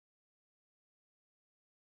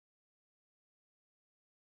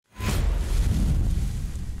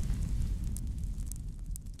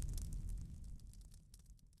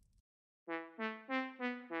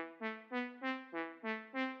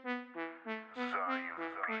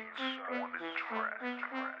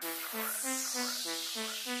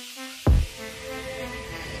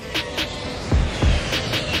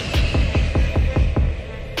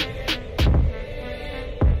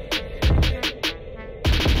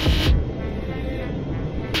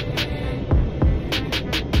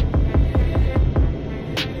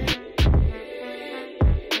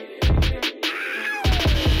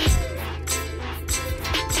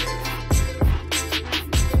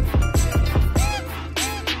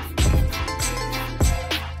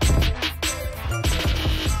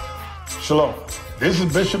Shalom. This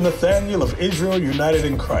is Bishop Nathaniel of Israel United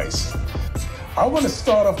in Christ. I want to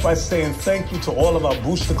start off by saying thank you to all of our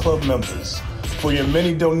Booster Club members for your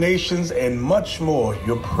many donations and much more,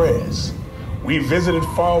 your prayers. We visited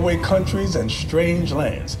faraway countries and strange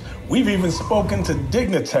lands. We've even spoken to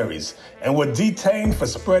dignitaries and were detained for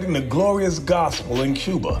spreading the glorious gospel in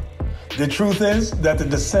Cuba. The truth is that the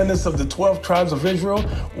descendants of the 12 tribes of Israel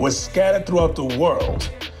were scattered throughout the world.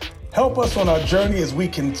 Help us on our journey as we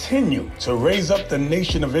continue to raise up the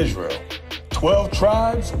nation of Israel. 12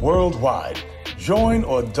 tribes worldwide. Join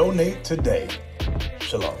or donate today.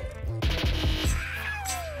 Shalom.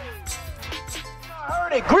 I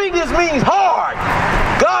heard it. Grievous means hard.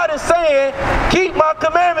 God is saying, keep my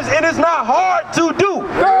commandments, and it's not hard to do.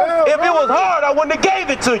 If it was hard, I wouldn't have gave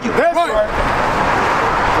it to you. That's right.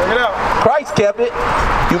 Check it out. Christ kept it.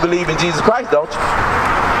 You believe in Jesus Christ, don't you?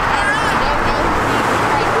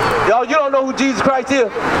 Y'all, you don't know who Jesus Christ is?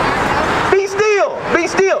 Be still. Be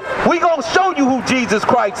still. We gonna show you who Jesus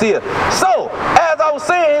Christ is. So, as I was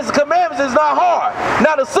saying, his commandments is not hard.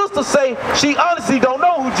 Now the sisters say she honestly don't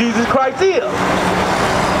know who Jesus Christ is.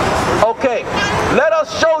 Okay, let us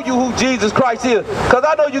show you who Jesus Christ is, because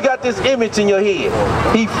I know you got this image in your head.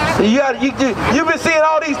 You've been seeing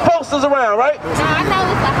all these posters around, right? No, I know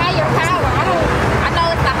it's a higher power. I know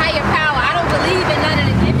it's a higher power. I don't believe in none of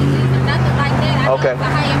the images or nothing like that. I know it's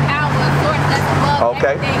a higher power, a source that's above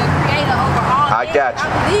everything, a creator over all. I got you.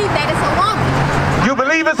 I believe that it's a woman. You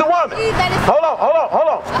believe it's a woman? Hold on.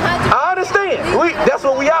 I understand. That's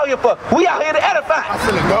what we out here for. We out here to edify.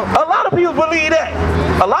 A lot of people believe that.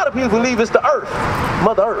 A lot of people believe it's the earth,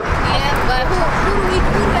 Mother Earth. Yeah, but who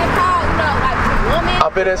do they call? You know, like woman?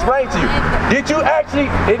 I'm finna explain to you. Did you actually,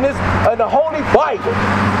 in the Holy Bible,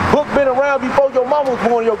 book been around before your mom was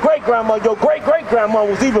born, your great-grandma, your great-great-grandma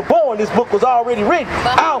was even born, this book was already written.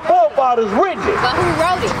 Our forefathers written it. But who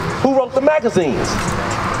wrote it? Who wrote the magazines?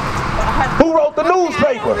 Who wrote the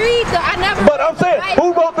newspaper? But I'm saying,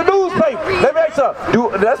 who wrote the newspaper? Let me ask you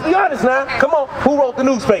something. Let's be honest now. Come on. Who wrote the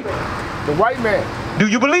newspaper? The white man. Do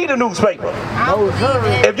you believe the newspaper? No, sir.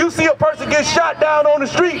 If you see a person get shot down on the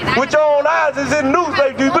street with your own eyes, it's in the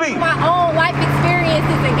newspaper. Do you believe? My own life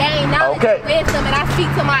experiences and gain knowledge and wisdom, and I speak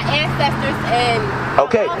to my ancestors and.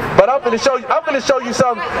 Okay, but I'm gonna show you. I'm gonna show you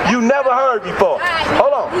something you never heard before.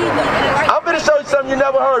 Hold on. I'm gonna show you something you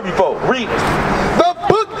never heard before. Read it. The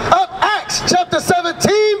book of Acts, chapter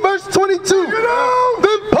 17, verse 22.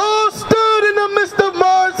 Then Paul stood in the midst of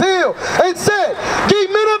Mars Hill and said, "Ye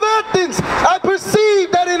men of Athens, I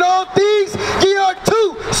perceive that in all things ye are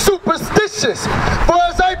too superstitious. For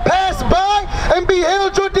as I passed by and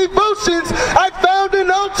beheld your devotions, I found an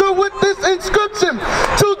altar with this inscription,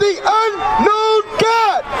 to the unknown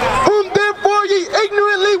God, whom therefore ye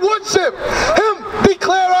ignorantly worship. Him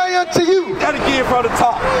declare I unto you." Gotta get from the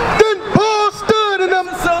top. Then Paul stood in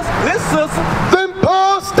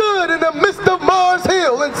the midst of Mars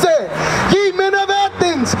Hill and said, "Ye men of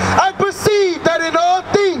Athens, I perceive that in all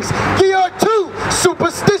things ye are too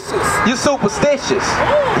superstitious." You're superstitious.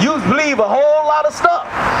 You believe a whole lot of stuff.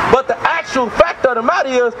 But the actual fact of the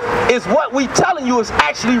matter is what we telling you is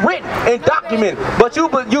actually written and documented. But you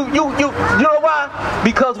know why?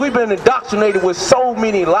 Because we've been indoctrinated with so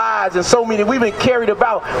many lies and we've been carried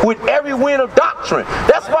about with every wind of doctrine.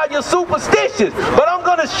 That's why you're superstitious. But I'm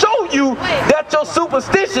going to show you that your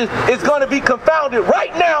superstition is going to be confounded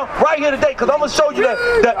right now, right here today. Because I'm going to show you that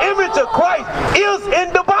the image of Christ is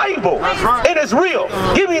in the Bible. And it's real.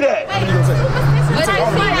 Give me that.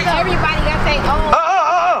 Everybody got their own.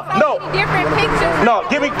 No. Different pictures. No,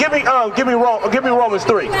 give me Romans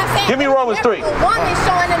 3. Give me Romans 3. Woman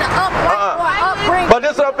showing in the upbringing. But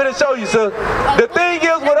this is what I'm going to show you, sir. The thing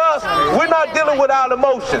is with us, we're not dealing with our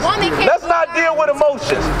emotions. Let's not deal with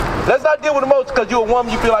emotions. Let's not deal with emotions because you're a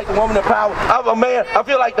woman, you feel like the woman in power. I'm a man, I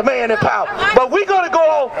feel like the man in power. But we're going to go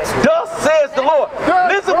on, thus says the Lord.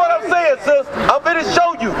 Listen what I'm saying, sis. I'm going to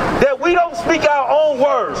show you that we don't speak our own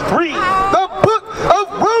words. Read. The book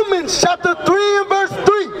of Romans, chapter 3 and verse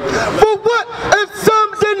 3. For what if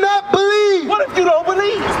some did not believe? What if you don't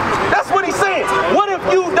believe? That's what he's saying. What if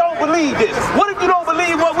you don't believe this? What if you don't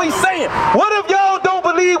believe what we saying? What if y'all don't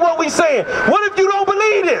believe what we saying? What if you don't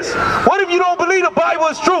believe this? What if you don't believe the Bible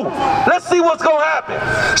is true? Let's see what's going to happen.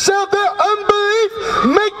 Shall their unbelief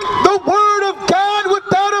make the word of God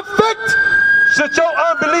without effect? Should your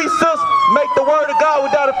unbelief, sis, make the word of God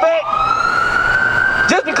without effect?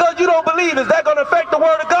 Just because you don't believe, is that going to affect the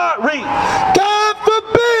word of God? Read. God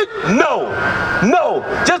forbid. No.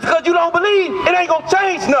 Just because you don't believe, it ain't going to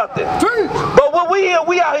change nothing. But what we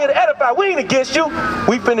out here to edify, we ain't against you.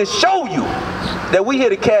 We finna show you that we here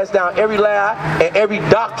to cast down every lie and every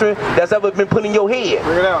doctrine that's ever been put in your head.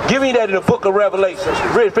 Bring it out. Give me that in the book of Revelation.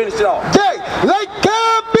 Ready, finish it off. Yea, let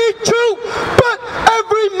God be true, but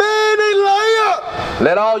every man a liar.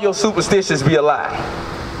 Let all your superstitions be a lie.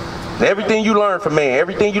 Everything you learn from man,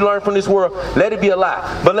 everything you learn from this world, let it be a lie.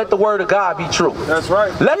 But let the word of God be true. That's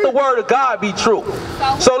right. Let the word of God be true.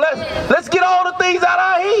 So let's get all the things out of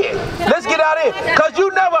our head. Let's get out of here. Because you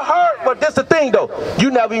never heard, but that's the thing though. You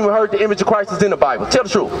never even heard the image of Christ is in the Bible. Tell the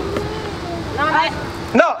truth.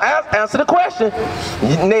 No, answer the question.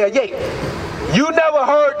 You never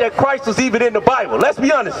heard that Christ was even in the Bible. Let's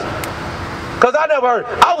be honest. Because I never heard.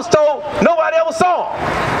 I was told nobody ever saw him.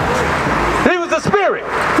 He was the spirit.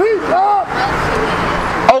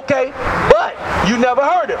 Okay, but you never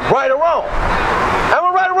heard it, right or wrong. Am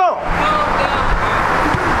I right or wrong?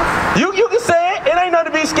 You can say it. It ain't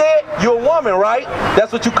nothing to be scared. You're a woman, right?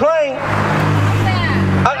 That's what you claim.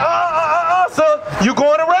 So you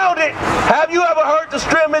going around it. Have you ever heard the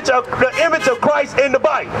image of Christ in the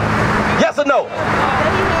Bible? Yes or no?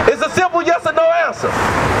 It's a simple yes or no answer.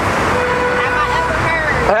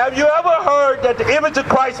 Have you ever heard that the image of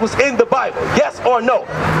Christ was in the Bible? Yes or no?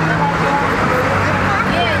 Yeah,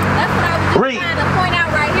 that's what I was Read. trying to point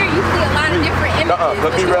out right here. You see a lot of different images.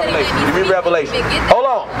 Give me Revelation. Give me Revelation. Hold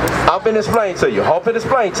on. I'm finna explain to you. I'm finna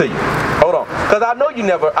explain to you. Hold on. Because I know you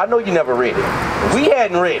never read it. We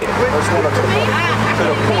hadn't read it. To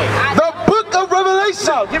the point. The book of Revelation.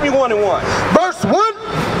 No, give me 1 and 1. Verse 1,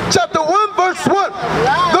 chapter 1, verse 1.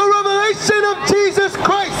 The revelation of Jesus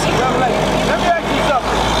Christ. Revelation. Let me ask you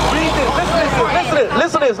something. Read this.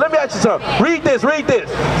 Listen to this. Let me ask you something. Read this.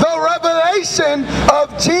 The revelation of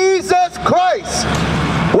Jesus Christ.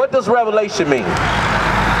 What does revelation mean?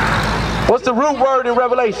 What's the root word in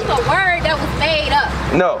Revelation? It's a word that was made up.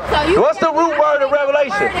 No. So What's the root word of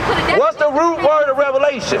Revelation? What's the root word of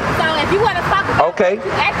Revelation? So if you want to talk about okay.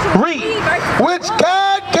 Read. Which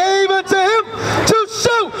God gave unto him to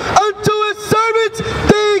show unto his servants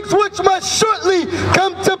things which must shortly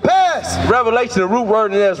come to pass. Revelation, the root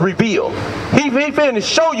word in there is reveal. He finna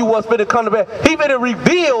show you what's finna come to pass. He finna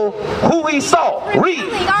reveal who he saw. Read.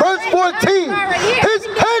 Verse 14. His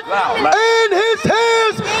head and his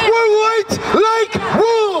hairs were white like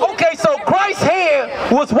wool. Okay, so Christ's hair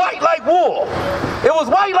was white like wool. It was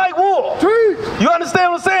white like wool. You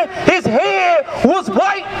understand what I'm saying? His hair was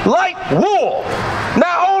white like wool.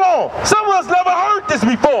 Now hold on. Some of us never heard this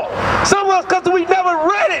before. Some of us because we never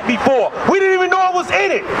read it before. We didn't even know it was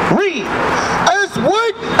in it. Read. As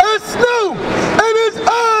white as snow, and his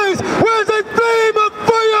eyes were as a flame of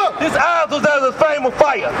fire. His eyes was as a flame of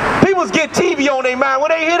fire. People get TV on their mind.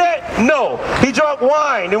 When they hear that, no. He drank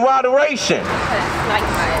wine in moderation.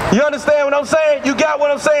 You understand what I'm saying? You got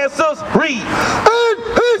what I'm saying, sis? Read. And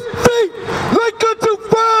his feet like unto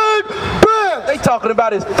fine brass. They talking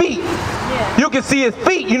about his feet. Yeah. You can see his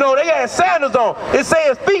feet. You know, they had sandals on. It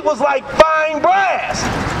says his feet was like fine brass.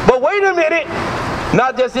 But wait a minute.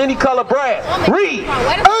 Not just any color brass. Read.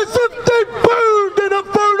 As if they burned in a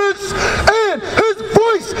furnace, and his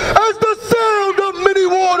voice as the sound of many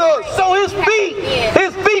waters. So his feet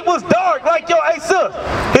was dark like your, hey sis,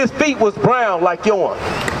 his feet was brown like yours.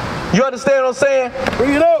 You understand what I'm saying?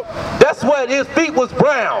 Bring it up. That's what his feet was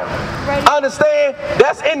brown. Understand?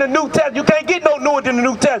 That's in the New Testament. You can't get no newer than the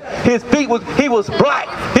New Testament. His feet he was black.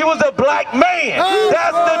 He was a black man.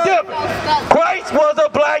 That's the difference. Christ was a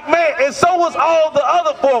black man, and so was all the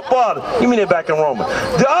other forefathers. Give me that back in Romans.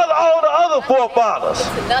 All the other forefathers.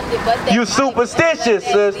 You superstitious,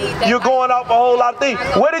 sis. You're going off a whole lot of things.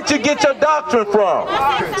 Where did you get your doctrine from?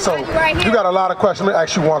 So you got a lot of questions. Let me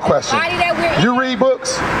ask you one question. You read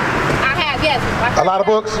books? I have, yes. A lot of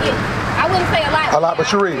books? I wouldn't say a lot. A lot,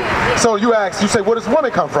 but you read. So you say, where does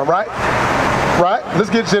woman come from, right? Right? Let's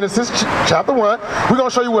get Genesis chapter 1. We're going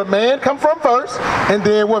to show you where man come from first, and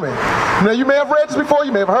then woman. Now, you may have read this before.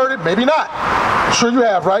 You may have heard it. Maybe not. I'm sure you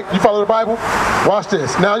have, right? You follow the Bible? Watch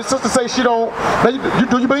this. Now, your sister say she don't. Do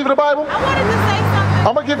you believe in the Bible? I wanted to say something.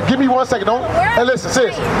 I'm going to give me 1 second. Hey, listen,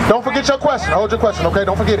 sis. Don't forget your question. Hold your question, okay?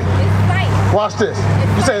 Don't forget it. Watch this.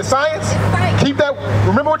 You say it's science? Keep that.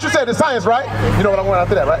 Remember what you said. It's science, right? You know what I want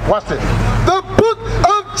after that, right? Watch this. The book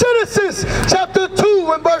of Genesis, chapter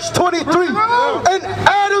 2 and verse 23. And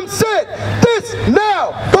Adam said, this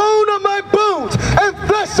now, bone of my bones and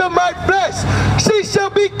flesh of my flesh. She shall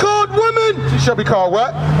be called woman. She shall be called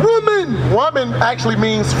what? Woman. Woman actually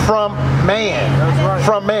means from man. That's right.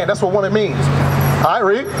 From man. That's what woman means. All right,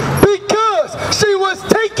 read. Because she was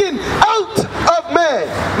taken out of man.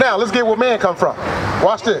 Now, let's get where man come from.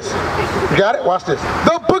 Watch this. You got it? Watch this.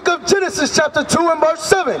 The book of Genesis, chapter 2 and verse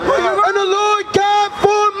 7. And the Lord God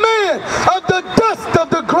formed man of the dust of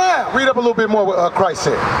the ground. Read up a little bit more what Christ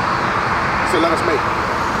said. So let us make.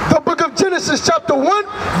 The book of Genesis chapter 1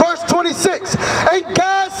 verse 26. And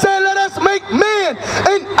God said, let us make man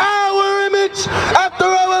in our image after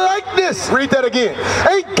our likeness. Read that again.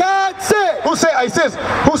 And God said. Who said? He says,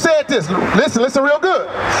 who said this? Listen real good.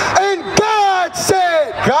 And God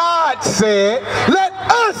said, let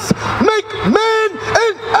us make man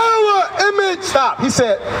in our image. Stop. He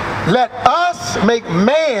said, let us make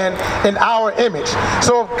man in our image.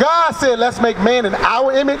 So if God said, let's make man in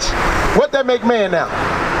our image, what that make man now?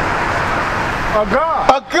 A God.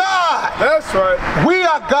 A God. That's right. We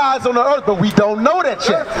are gods on the earth, but we don't know that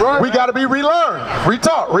yet. That's right. We got to be relearned,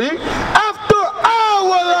 retaught, read. After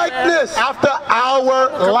our likeness. After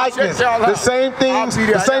our likeness. The same things,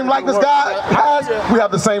 the same likeness God has, we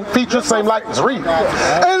have the same features, same likeness. Read.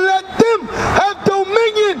 And let them have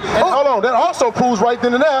dominion. And hold on, that also proves right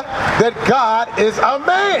then and there that God is a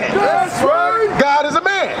man. That's right. God is a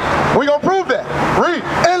man. We're going to prove that. Read.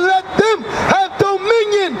 And let them have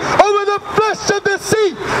dominion over the flesh of the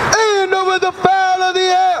sea and over the fowl of the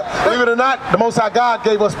air. Believe it or not, the Most High God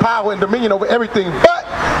gave us power and dominion over everything, but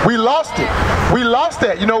we lost it. We lost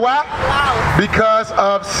that. You know why? Because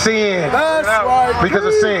of sin. That's right. Because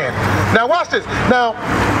of sin. Now watch this. Now,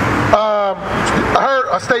 I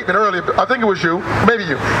heard a statement earlier. I think it was you, maybe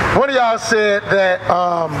you. One of y'all said that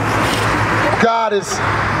God is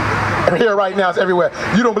here right now, it's everywhere.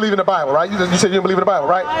 You don't believe in the Bible, right? You said you didn't believe in the Bible,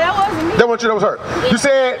 right? That wasn't me. That wasn't you, that was her. You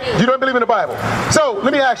said you don't believe in the Bible. So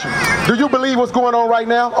let me ask you, do you believe what's going on right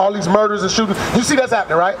now? All these murders and shootings. You see that's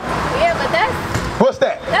happening, right? Yeah, but What's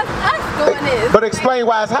that? that's us doing this. But explain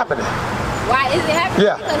why it's happening. Why is it happening?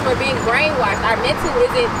 Yeah. Because we're being brainwashed. Our mental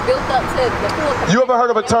isn't built up to the full capacity. You ever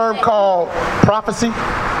heard of a term called prophecy?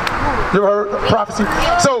 You ever heard of prophecy?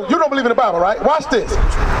 So you don't believe in the Bible, right? Watch this.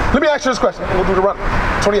 Let me ask you this question. We'll do the run.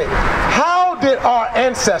 28. How did our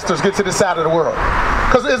ancestors get to this side of the world?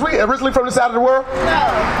 Because is we originally from this side of the world?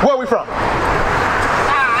 No. Where are we from?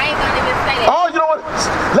 I ain't gonna even say that. Oh, you know what?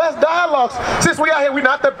 Let's dialogue. Since we out here, we're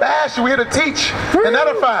not to bash you. We're here to teach and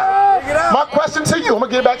edify. My question to you, I'm going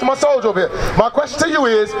to get back to my soldier over here. My question to you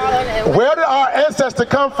is, where did our ancestors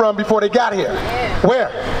come from before they got here? Where?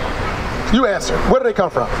 You answer. Where did they come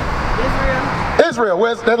from? Israel. Israel.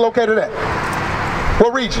 Where's that located at?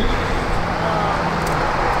 What region?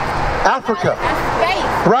 Africa. That's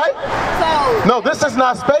space. Right? So. No, this is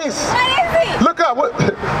not space. What is it? Look up.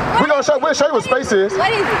 We'll show you what space is.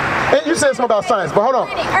 What is it? And you said something about science, but hold on.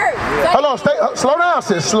 Planet Earth. So Hold on. Slow down,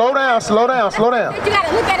 sis. Slow down. You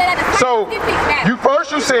gotta look at it at a So,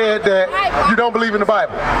 scientific you said that you don't believe in the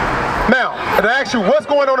Bible. Now, and I ask you, what's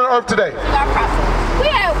going on Earth today? We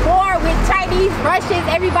at war with Chinese, Russians,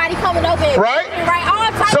 everybody coming over and Right? Right? All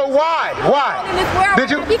types So why? in this world. Did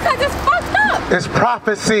you? Because it's fucked up. It's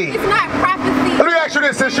prophecy. It's not prophecy. Let me ask you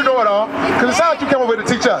this, since you know it all, because it sounds like you came over to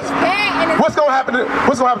teach us. What's going to happen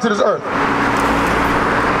to this Earth?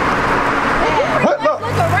 What? Look.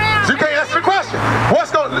 Look around. So you can't answer the question.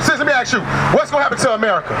 Sis, let me ask you, what's going to happen to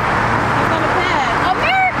America?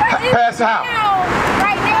 America is Pass how?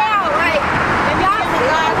 right now. Like, if y'all see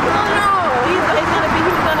what's going on, he's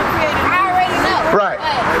gonna create it. I already know. Right.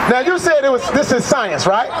 Now you said this is science,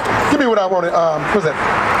 right? Give me what I wanted. What's that?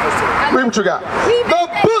 Read what you got. The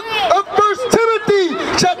book of 1 Timothy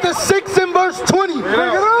chapter 6 and verse 20.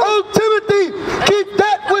 O Timothy, keep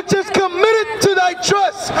that which is committed to thy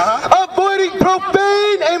trust, avoiding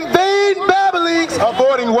profane and vain babblings.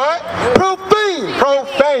 Avoiding what? Profane.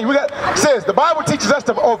 Profane. Says the Bible teaches us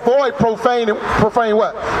to avoid profane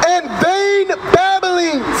what? And vain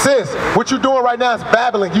babbling. Sis, what you're doing right now is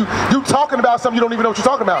babbling. You talking about something you don't even know what you're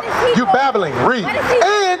talking about. You babbling. Read.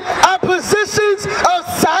 And oppositions of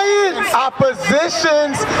science.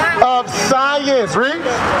 Oppositions of science. Read.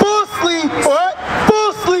 Falsely. What?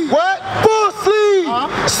 Falsely. What? Falsely.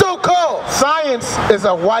 So-called. Science is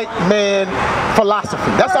a white man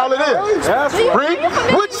philosophy. That's all it is. Read.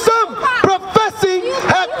 Which some professing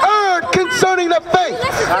have erred concerning the faith.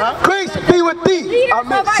 Grace be with thee.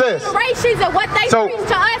 Sis. And what they So, preach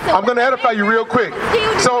to us. I'm going to edify you real quick.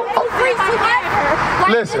 So,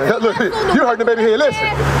 listen, look, you heard the baby here.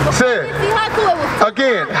 Listen. Sis.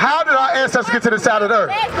 Again, how did our ancestors get to this side of the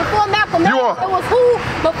earth? You are. It was who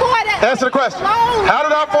before that? Answer the question. How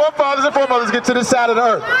did our forefathers and foremothers get to this side of the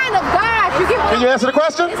earth? Line of God. You get what Can you answer the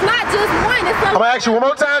question? It's not just one. It's I'm going to ask you one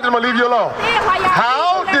more time, then I'm going to leave you alone.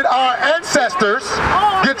 How did our ancestors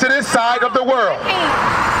get to this side of the world?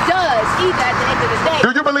 Judge either at the end of the day. Do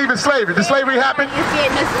you believe in slavery? Did slavery happen? It's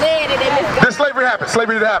getting misled and misguided. Did slavery happen?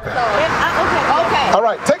 Slavery did happen. Okay. All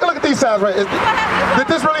right, take a look at these signs right. Did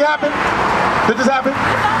this really happen? Did this happen?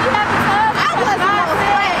 I wasn't no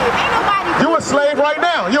slave. slave right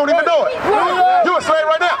now. You don't even know it. You a slave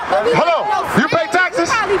right now. Hold on. Do you pay taxes?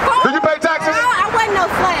 Do you pay taxes? No, I wasn't no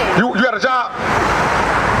slave. You got a job?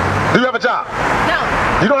 Do you have a job? No.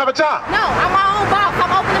 You don't have a job? No, I'm my own boss.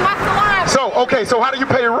 I'm opening my salon. So, okay, so how do you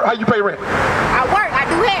pay rent? I work. I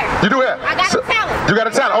do hair. You do hair? I got a talent. You got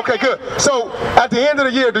a talent. Okay, good. So, at the end of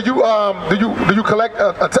the year, do you collect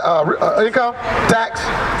income, tax?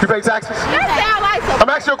 You pay taxes? I'm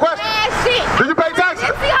asking you a question. Do you pay taxes?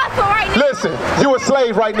 Listen, you a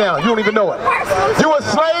slave right now. You don't even know it. You a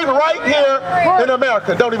slave right here in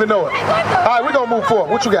America. Don't even know it. All right, we're going to move forward.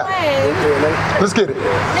 What you got? Let's get it.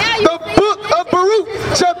 The book of Baruch,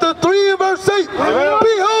 chapter 3 and verse 8.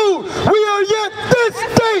 Behold, we are yet this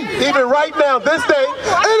day, even right now, this day,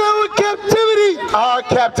 in our captivity. Our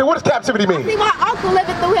captivity. What does captivity mean? See, my uncle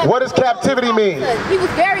living through him. What does captivity mean? He was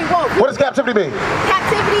very woke. What does captivity mean?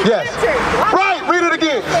 Captivity. Yes. Right. Read it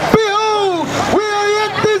again. Behold, we are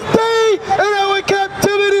yet this day in our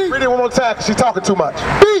captivity. Read it one more time because she's talking too much.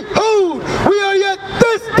 Behold, we are yet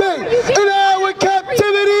this day in our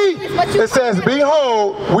captivity. It says,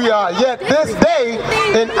 behold, we are yet this day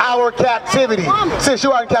in our captivity. Since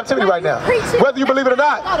you are in captivity right now, whether you believe it or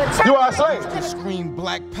not, you are a slave. To scream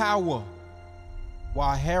black power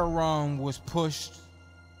while Heron was pushed.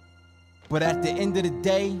 But at the end of the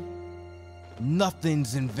day,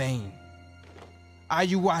 nothing's in vain.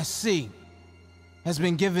 IUIC has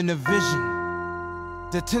been given a vision.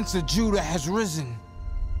 The tents of Judah has risen.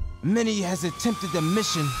 Many has attempted the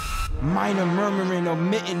mission. Minor murmuring,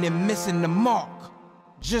 omitting, and missing the mark.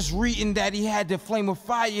 Just reading that he had the flame of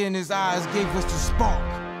fire in his eyes gave us the spark.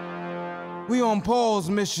 We on Paul's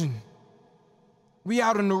mission. We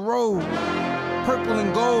out on the road, purple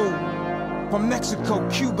and gold. From Mexico,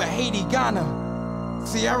 Cuba, Haiti, Ghana,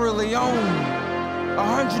 Sierra Leone.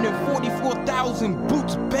 144,000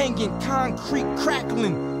 boots banging, concrete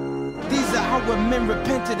crackling. These are our men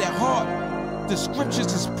repented at heart. The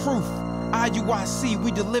scriptures is proof. IUIC,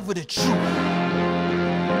 we deliver the truth.